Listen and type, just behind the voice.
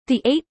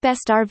The 8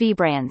 best RV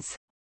brands.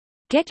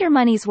 Get your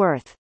money's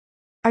worth.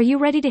 Are you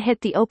ready to hit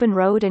the open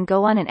road and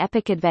go on an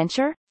epic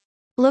adventure?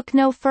 Look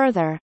no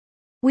further.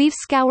 We've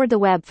scoured the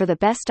web for the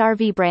best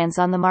RV brands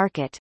on the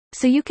market,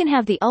 so you can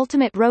have the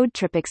ultimate road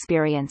trip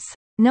experience,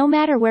 no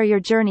matter where your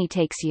journey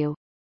takes you.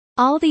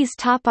 All these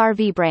top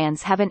RV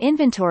brands have an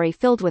inventory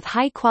filled with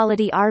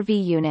high-quality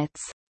RV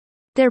units.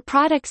 Their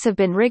products have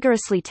been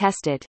rigorously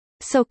tested,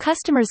 so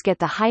customers get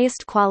the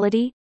highest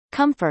quality,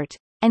 comfort,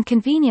 and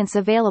convenience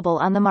available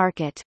on the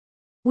market.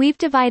 We've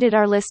divided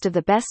our list of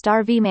the best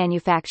RV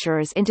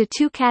manufacturers into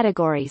 2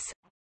 categories: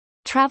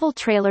 travel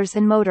trailers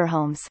and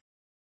motorhomes.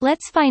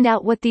 Let's find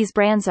out what these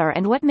brands are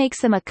and what makes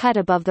them a cut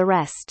above the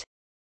rest.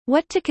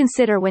 What to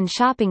consider when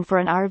shopping for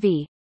an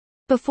RV.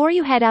 Before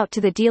you head out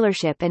to the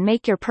dealership and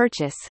make your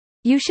purchase,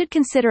 you should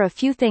consider a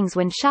few things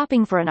when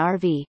shopping for an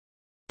RV.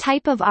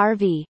 Type of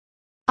RV.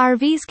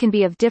 RVs can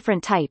be of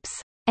different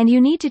types, and you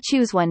need to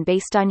choose one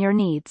based on your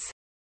needs.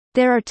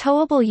 There are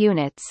towable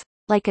units,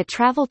 like a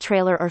travel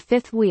trailer or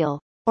fifth wheel,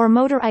 or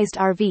motorized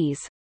RVs,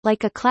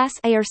 like a Class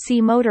A or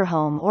C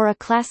motorhome or a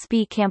Class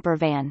B camper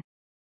van.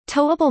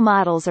 Towable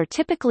models are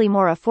typically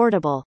more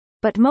affordable,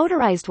 but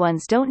motorized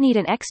ones don't need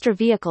an extra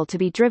vehicle to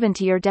be driven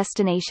to your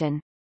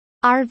destination.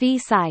 RV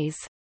size.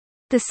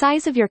 The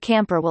size of your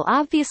camper will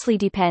obviously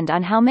depend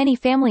on how many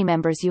family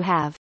members you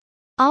have.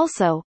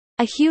 Also,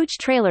 a huge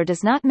trailer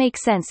does not make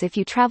sense if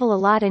you travel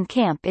a lot and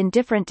camp in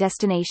different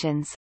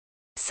destinations.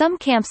 Some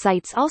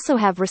campsites also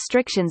have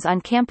restrictions on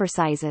camper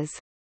sizes.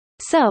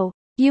 So,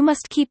 you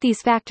must keep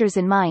these factors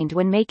in mind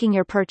when making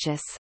your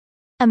purchase.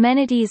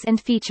 Amenities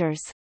and features.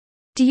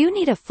 Do you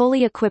need a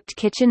fully equipped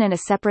kitchen and a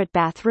separate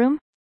bathroom?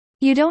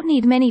 You don't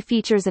need many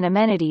features and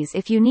amenities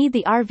if you need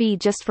the RV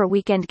just for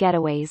weekend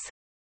getaways.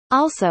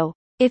 Also,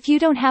 if you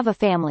don't have a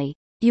family,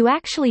 you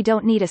actually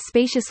don't need a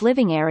spacious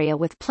living area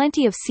with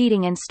plenty of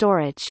seating and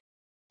storage.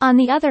 On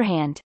the other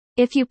hand,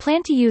 if you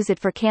plan to use it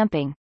for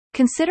camping,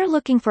 consider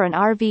looking for an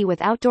RV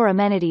with outdoor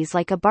amenities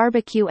like a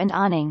barbecue and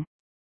awning.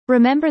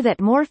 Remember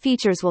that more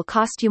features will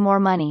cost you more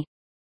money.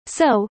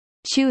 So,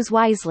 choose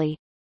wisely.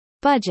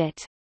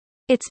 Budget.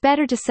 It's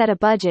better to set a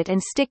budget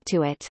and stick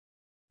to it.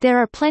 There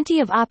are plenty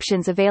of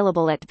options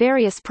available at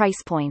various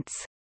price points.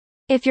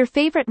 If your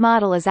favorite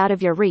model is out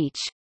of your reach,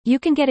 you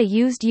can get a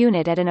used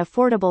unit at an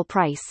affordable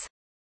price.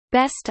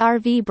 Best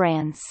RV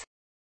brands.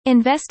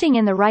 Investing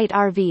in the right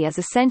RV is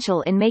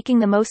essential in making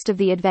the most of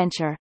the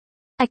adventure.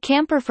 A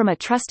camper from a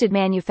trusted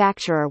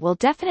manufacturer will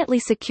definitely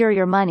secure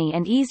your money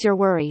and ease your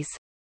worries.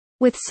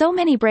 With so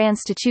many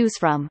brands to choose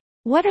from,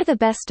 what are the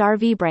best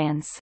RV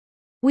brands?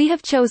 We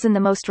have chosen the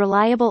most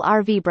reliable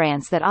RV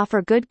brands that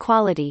offer good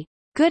quality,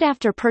 good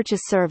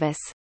after-purchase service,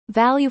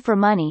 value for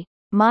money,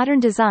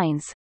 modern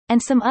designs,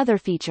 and some other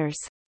features.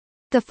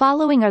 The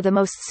following are the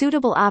most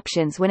suitable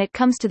options when it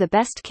comes to the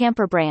best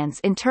camper brands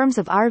in terms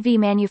of RV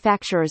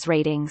manufacturers'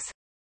 ratings.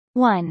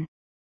 1.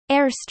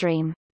 Airstream.